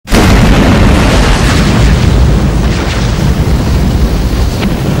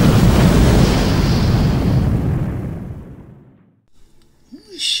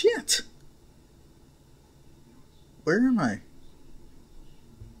Where am I?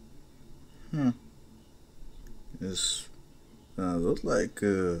 This look like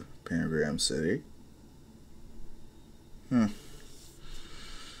Pentagram City. Hmm.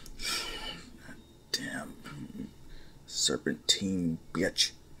 Damn. Serpentine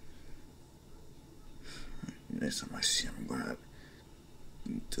bitch. Next time I see him, I'm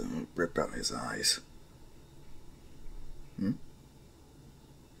gonna rip out his eyes.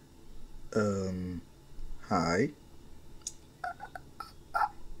 Hi.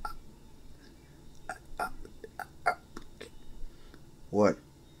 What?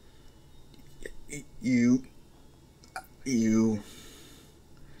 You. You.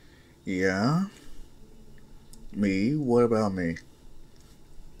 Yeah? Me? What about me?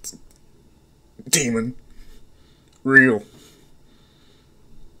 Demon. Real.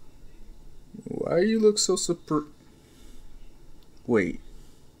 Why you look so super... Wait.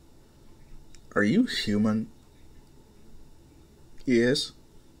 Are you human? Yes.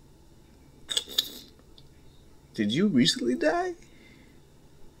 Did you recently die?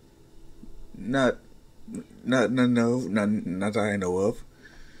 Not not that I know of.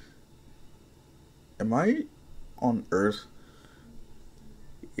 Am I on Earth?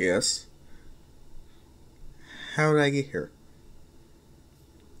 Yes. How did I get here?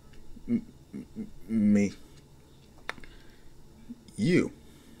 Me. You.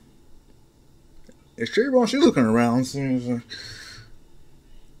 It's Cherry Bomb. She's looking around.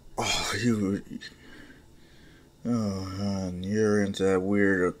 Oh, you. Oh, hon, you're into that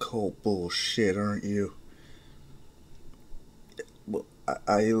weird occult bullshit, aren't you? Well,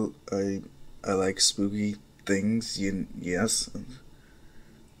 I like spooky things. Yes.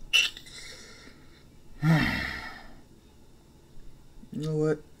 You know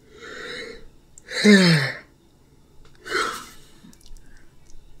what?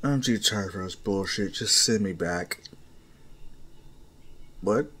 I'm too tired for this bullshit. Just send me back.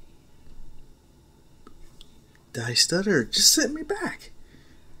 What? Did I stutter? Just send me back.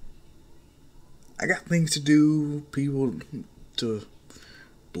 I got things to do, people to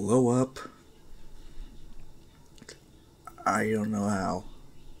blow up. I don't know how.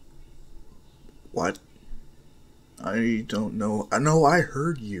 What? I don't know. I know I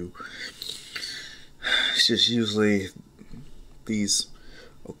heard you. It's just usually these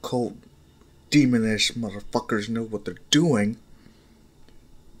occult demonish motherfuckers know what they're doing.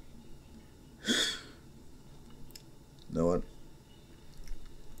 You know what?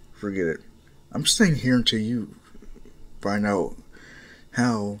 Forget it. I'm staying here until you find out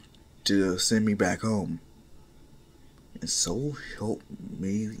how to send me back home. And so help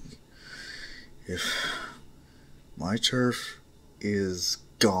me if my turf is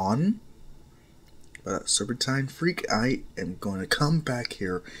gone by that serpentine freak, I am going to come back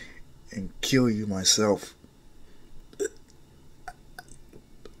here and kill you myself.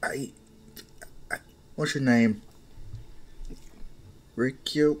 What's your name?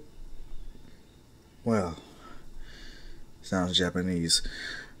 Rikyo? Well, sounds Japanese.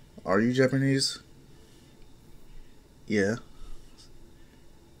 Are you Japanese? Yeah.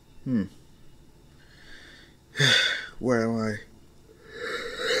 Where am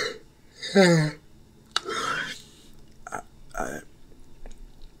I?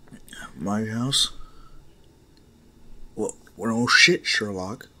 My house? Well, no shit,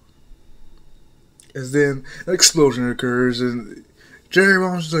 Sherlock. As then an explosion occurs and Jerry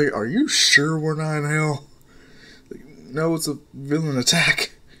Bomb's like, are you sure we're not in hell? Like, no, it's a villain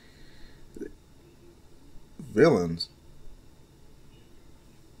attack. Villains?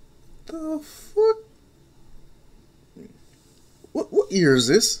 The fuck? What year is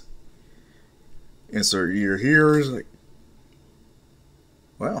this? Insert year here. Is like,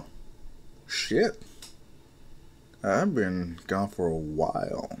 well, shit. I've been gone for a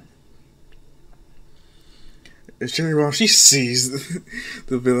while. It's Cherry Bomb. She sees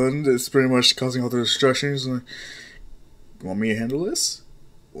the villain that's pretty much causing all the destruction. She's like, you want me to handle this?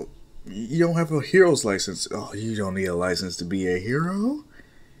 Well, you don't have a hero's license. Oh, you don't need a license to be a hero?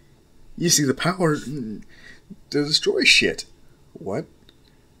 You see the power to destroy shit. What?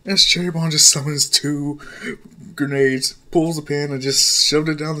 As Cherry Bomb just summons 2 grenades, pulls a pin, and just shoved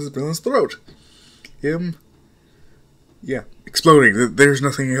it down the villain's throat. Him? Yeah, exploding. There's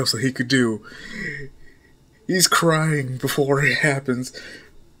nothing else that he could do. He's crying before it happens.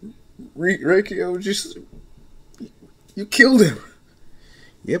 Reikio, just... You killed him.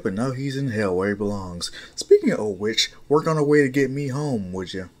 Yeah, but now he's in hell where he belongs. Speaking of which, work on a way to get me home,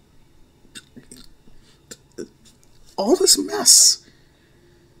 would you? All this mess.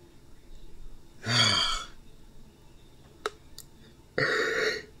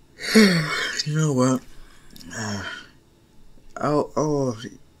 You know what? I'll I'll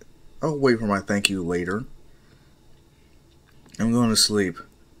I'll wait for my thank you later. I'm going to sleep.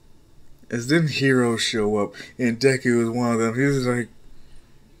 As then heroes show up, and Deku is one of them. He was like,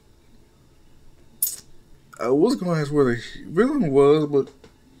 I was going to ask where the villain was, but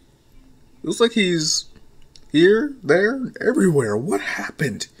it looks like he's here, there, everywhere. What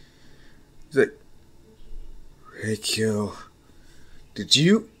happened? He's like, Reikyo, did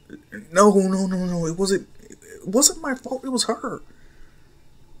you? No, no, no, no. It wasn't my fault. It was her.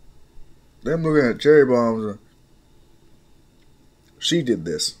 Then I'm looking at cherry bombs. She did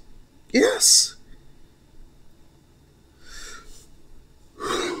this. Yes.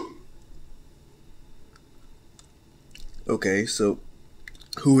 Okay, so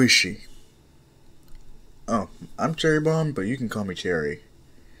who is she? Oh, I'm Cherry Bomb, but you can call me Cherry.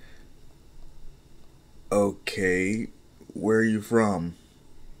 Okay, where are you from?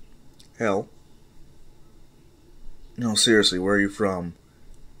 Hell. No, seriously, where are you from?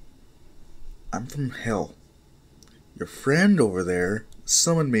 I'm from Hell. Your friend over there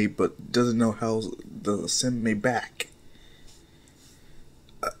summoned me, but doesn't know how to send me back.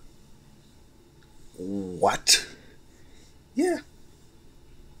 What? Yeah.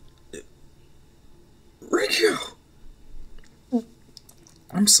 Rachel!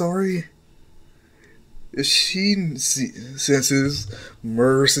 I'm sorry. She senses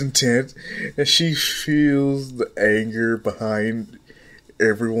murderous intent, and she feels the anger behind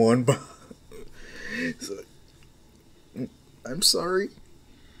everyone. So, I'm sorry.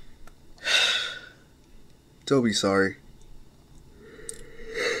 Don't be sorry.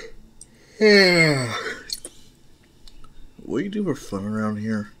 Yeah. What do you do for fun around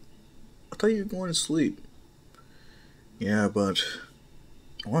here? I thought you were going to sleep. Yeah, but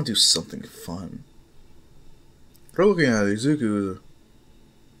I want to do something fun. Try looking at Izuku.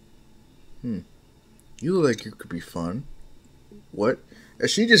 You look like you could be fun. What? As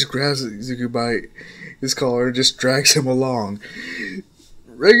she just grabs Izuku by his collar and just drags him along.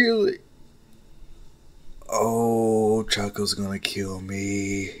 Regularly. Oh, Chaco's gonna kill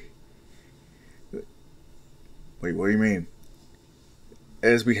me. Wait, what do you mean?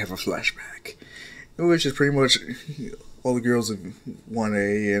 As we have a flashback, which is pretty much all the girls in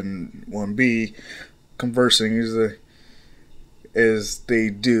 1A and 1B conversing as they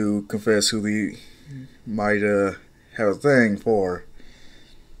do confess who they might have a thing for.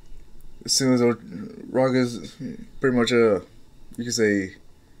 As soon as Raga's pretty much you could say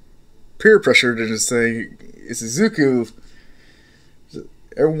peer pressured into saying it's Izuku,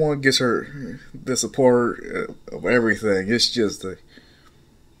 everyone gets her the support of everything. It's just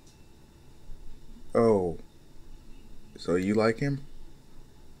oh, so you like him?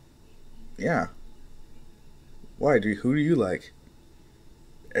 Yeah. Why? Who do you like?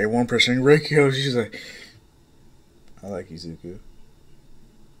 Everyone pressuring Reikyo. She's like, I like Izuku.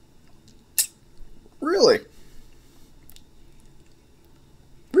 Really?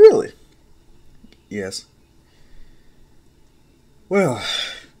 Really? Yes. Well,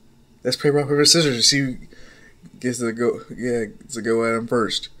 let's play rock paper scissors to see who gets to go. Yeah, gets to go at him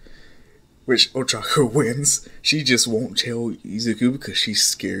first. Which Ochako wins. She just won't tell Izuku because she's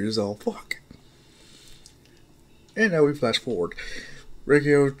scared as all fuck. And now we flash forward.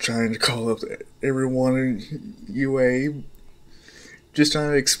 Reikyo trying to call up everyone in UA, just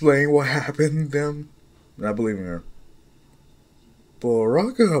trying to explain what happened to them. Not believing her. But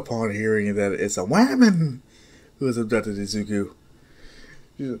Raka, upon hearing that it's a woman who has abducted Izuku,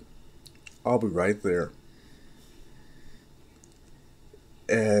 she's like, I'll be right there.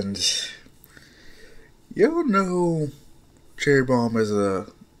 And y'all know Cherry Bomb is a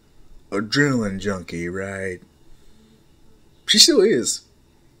adrenaline junkie, right? She still is.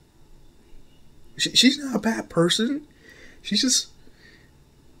 She's not a bad person. She's just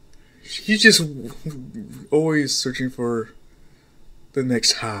always searching for the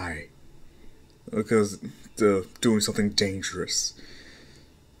next high because they're doing something dangerous.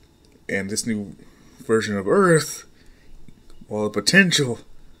 And this new version of Earth, all the potential,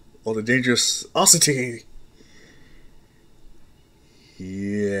 all the dangerosity.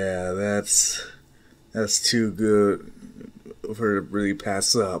 Yeah, that's too good for her to really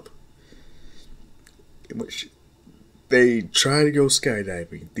pass up. They try to go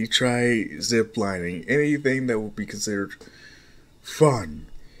skydiving. They try zip lining. Anything that would be considered fun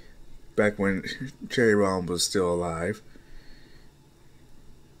back when Cherry Bomb was still alive.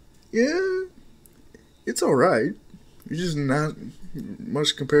 Yeah, it's alright. It's just not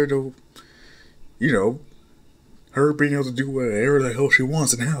much compared to, her being able to do whatever the hell she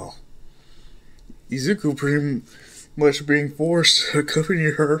wants in hell. Izuku pretty much being forced to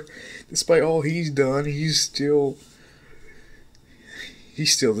accompany her. Despite all he's done, he's still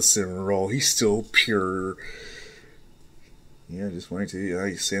He's still the cinnamon roll. He's still pure. Yeah, just wait till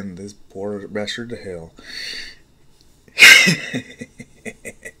I send this poor bastard to hell.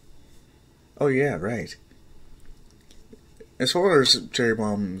 Oh yeah, right. As far as cherry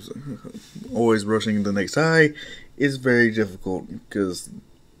bombs always rushing the next high, it's very difficult because,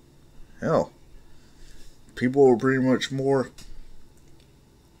 hell, people are pretty much more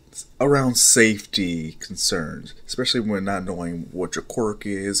around safety concerns, especially when not knowing what your quirk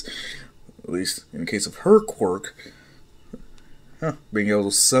is. At least in the case of her quirk, being able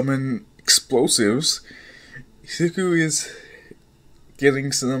to summon explosives, Izuku is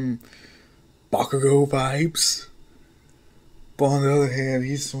getting some Bakugo vibes. But on the other hand,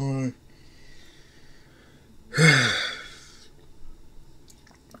 he's fine.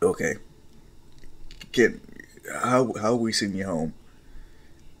 Okay. How we send you home?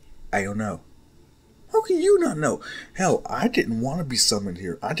 I don't know. How can you not know? Hell, I didn't want to be summoned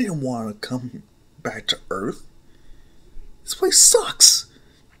here. I didn't want to come back to Earth. This place sucks.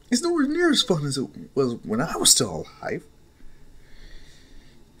 It's nowhere near as fun as it was when I was still alive.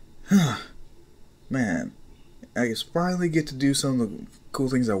 Man, I guess finally get to do some of the cool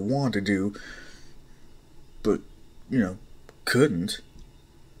things I want to do, but, couldn't.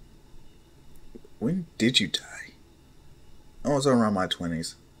 When did you die? Oh, it was around my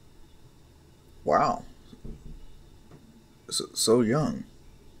 20s. Wow. So young.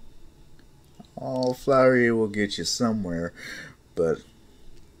 Oh, flattery will get you somewhere, but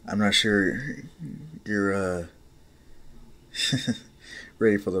I'm not sure you're,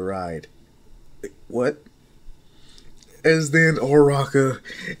 ready for the ride. What? As then Oraka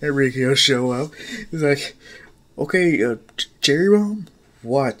and Rikio show up, he's like, okay, Cherry Bomb?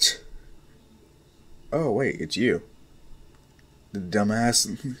 What? Oh, wait, it's you. The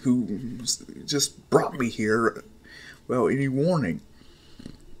dumbass who just brought me here without any warning.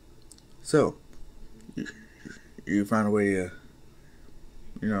 So, you found a way to,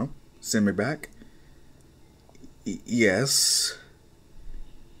 send me back? Yes.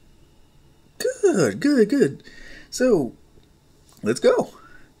 Good. So, let's go.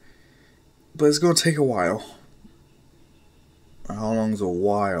 But it's going to take a while. How long's a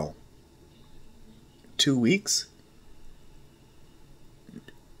while? 2 weeks?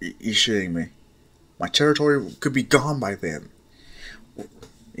 You're shitting me. My territory could be gone by then.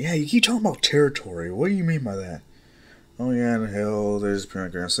 Yeah, you keep talking about territory. What do you mean by that? Oh yeah, in hell, there's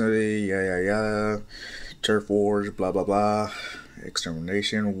Grand City, yada. Turf wars, blah blah blah.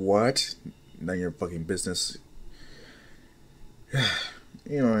 Extermination, what? None of your fucking business.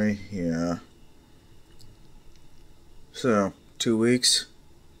 Anyway, yeah. So, 2 weeks?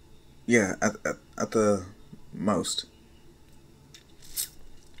 Yeah, at the most.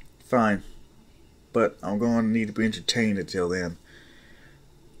 Fine. But I'm going to need to be entertained until then.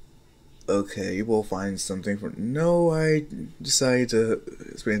 Okay, we'll find something for... No, I decided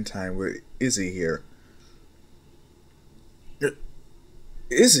to spend time with Izzy here.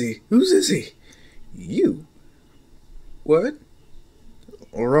 Izzy? Who's Izzy? You? What?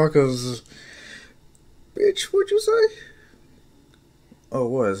 Oraka's... Bitch, what'd you say? Oh,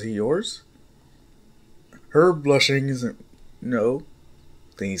 what? Is he yours? Her blushing isn't... No.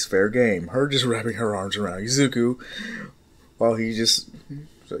 Think he's fair game. Her just wrapping her arms around Izuku while he just...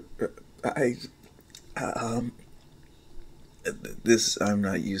 This I'm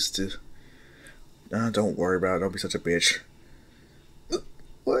not used to. Don't worry about it. Don't be such a bitch.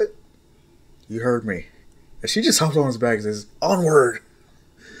 What? You heard me. And she just hopped on his back and says, "Onward."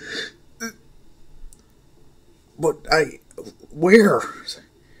 But where?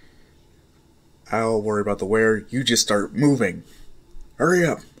 I'll worry about the where. You just start moving. Hurry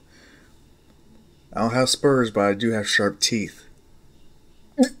up. I don't have spurs, but I do have sharp teeth.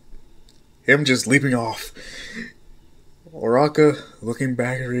 Him just leaping off. Oraka looking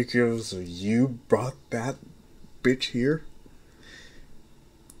back at Rikyo. So you brought that bitch here?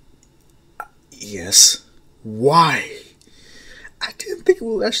 Yes. Why? I didn't think it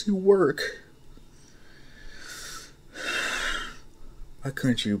would actually work. Why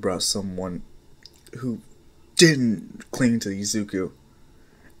couldn't you brought someone who didn't cling to Izuku?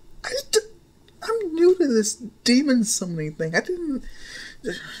 I'm new to this demon summoning thing. I didn't...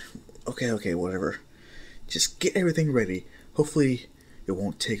 Okay, whatever. Just get everything ready. Hopefully it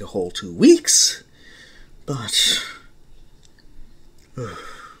won't take a whole 2 weeks. But...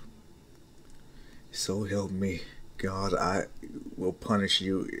 so help me. God, I will punish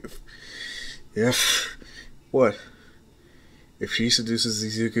you if... What? If she seduces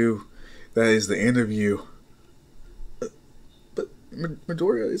Izuku, that is the end of you. But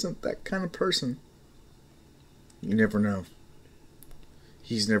Midoriya isn't that kind of person. You never know.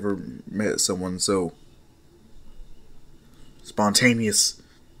 he's never met someone so spontaneous.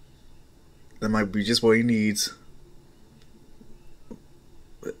 That might be just what he needs.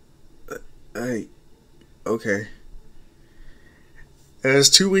 Hey, okay. As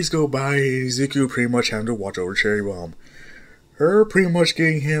 2 weeks go by, Izuku pretty much having to watch over Cherry Bomb. Her pretty much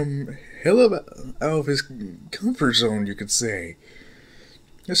getting him hell out of his comfort zone, you could say.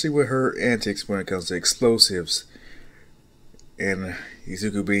 Especially with her antics when it comes to explosives. And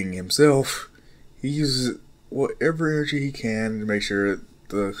Izuku being himself, he uses whatever energy he can to make sure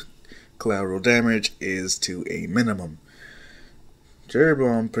the collateral damage is to a minimum. Cherry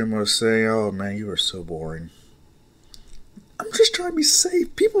Bomb pretty much saying, "Oh man, you are so boring. I'm just trying to be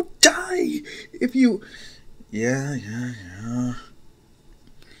safe. People die if you..." Yeah.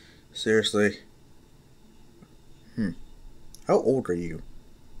 Seriously. How old are you?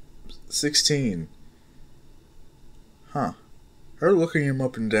 16. Huh. Her looking him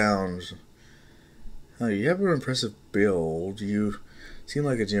up and down. Oh, you have an impressive build. You seem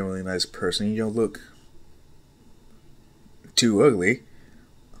like a genuinely nice person. You don't look too ugly.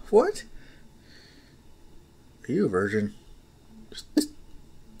 What? Are you a virgin?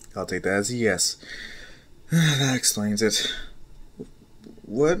 I'll take that as a yes. That explains it.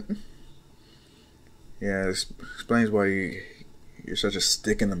 What? Yeah, this explains why you're such a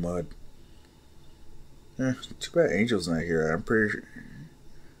stick in the mud. Too bad Angel's not here. I'm pretty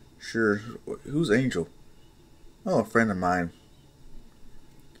sure. Who's Angel? Oh, a friend of mine.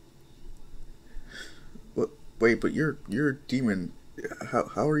 What? Wait, but you're a demon.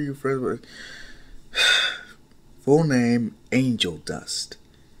 How are you friends with? Full name Angel Dust.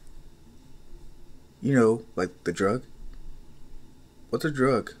 You know, like the drug. What's a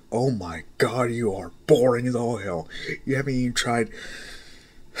drug? Oh my god, you are boring as all hell. You haven't even tried.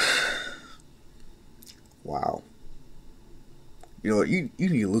 Wow. You know what? You need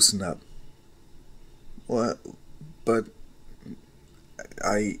to loosen up. What? But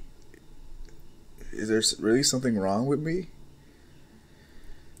is there really something wrong with me?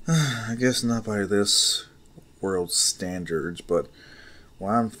 I guess not by this world's standards, but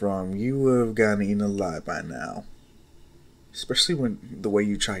where I'm from, you would have gotten eaten alive by now. Especially when the way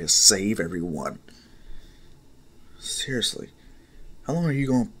you try to save everyone. Seriously. How long are you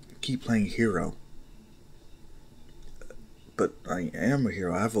going to keep playing hero? But I am a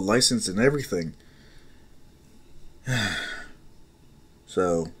hero. I have a license and everything.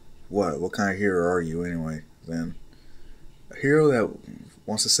 So, what? What kind of hero are you anyway, then? A hero that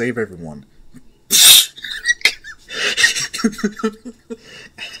wants to save everyone.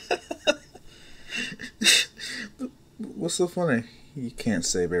 What's so funny? You can't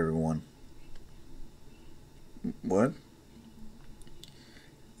save everyone. What?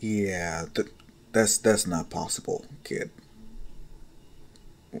 Yeah, that's not possible, kid.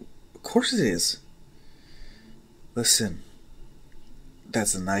 Of course it is. Listen,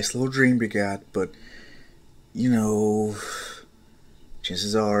 that's a nice little dream you got, but you know,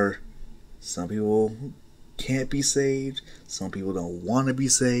 chances are some people can't be saved, some people don't want to be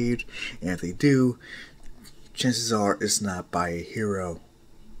saved, and if they do, chances are it's not by a hero.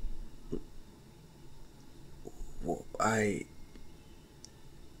 Well,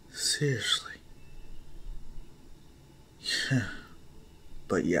 seriously.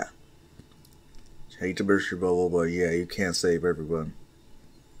 But yeah. Hate to burst your bubble, but yeah, you can't save everyone.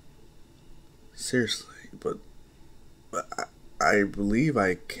 Seriously, but I believe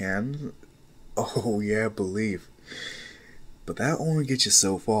I can. Oh yeah, believe. But that only gets you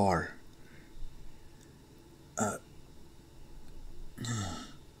so far.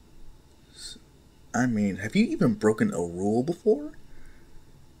 I mean, have you even broken a rule before?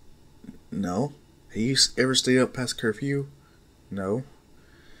 No. Have you ever stayed up past curfew? No.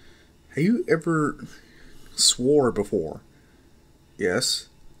 Have you ever swore before? Yes.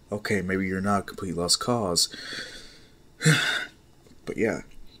 Okay, maybe you're not a complete lost cause. But yeah,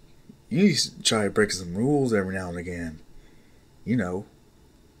 you need to try breaking some rules every now and again. You know,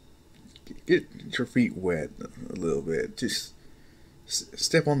 get your feet wet a little bit. Just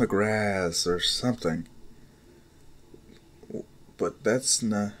step on the grass or something. But that's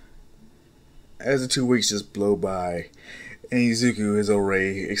not... As the 2 weeks just blow by, and Izuku has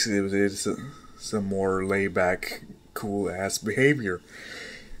already exhibited some more laid-back, cool-ass behavior.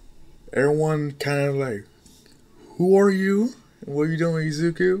 Everyone kind of like, who are you? What are you doing,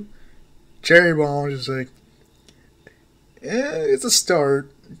 Izuku? Cherry Bomb is just like, it's a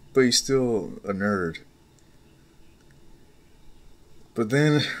start, but he's still a nerd. But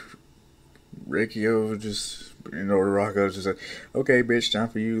then Rikio just, Rocco's just like, okay, bitch, time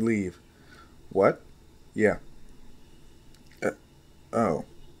for you to leave. What? Yeah. Oh.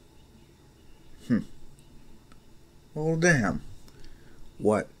 Well, damn.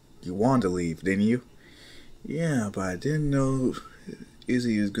 What? You wanted to leave, didn't you? Yeah, but I didn't know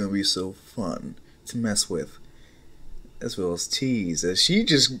Izzy was gonna be so fun to mess with, as well as tease. As she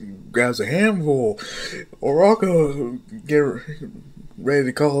just grabs a handful, Oraka get ready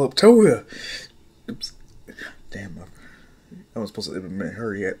to call up Toga. Oops. Damn, I wasn't supposed to admit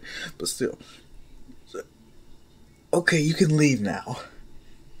her yet, but still. Okay, you can leave now.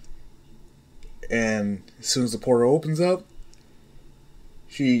 And as soon as the portal opens up,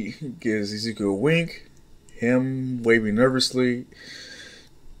 she gives Izuku a wink, him waving nervously.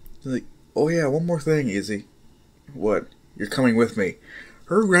 Like, oh yeah, one more thing, Izzy. What? You're coming with me.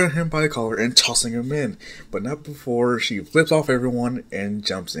 Her grabbing him by the collar and tossing him in, but not before she flips off everyone and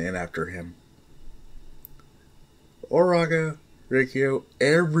jumps in after him. Oraga, Rikyo,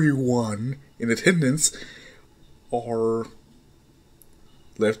 everyone in attendance are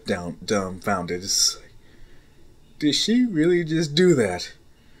left dumbfounded. Did she really just do that?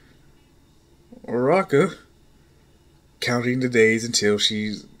 Oraka counting the days until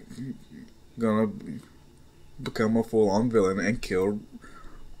she's gonna become a full-on villain and kill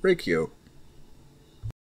Rikyo.